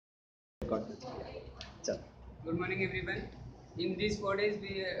record. Chal. Good morning, everyone. In these 4 days,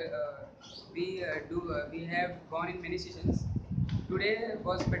 we have gone in many sessions. Today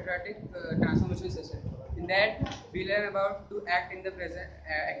was Patriotic Transformation session. In that, we learn about to act in the present,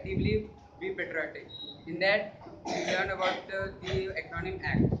 actively be patriotic. In that, we learn about the acronym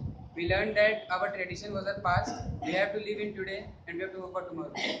ACT. We learned that our tradition was our past. We have to live in today and we have to work for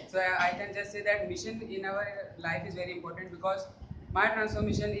tomorrow. So I can just say that mission in our life is very important because my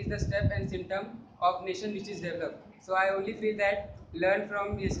transformation is the step and symptom of nation which is developed. So I only feel that learn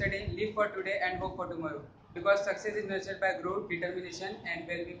from yesterday, live for today, and hope for tomorrow. Because success is nurtured by growth, determination, and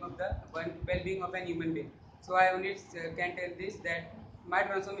well-being of an human being. So I only can tell this that my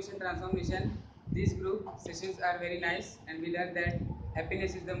transformation. These group sessions are very nice, and we learn that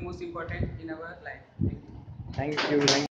happiness is the most important in our life. Thank you. Thank you.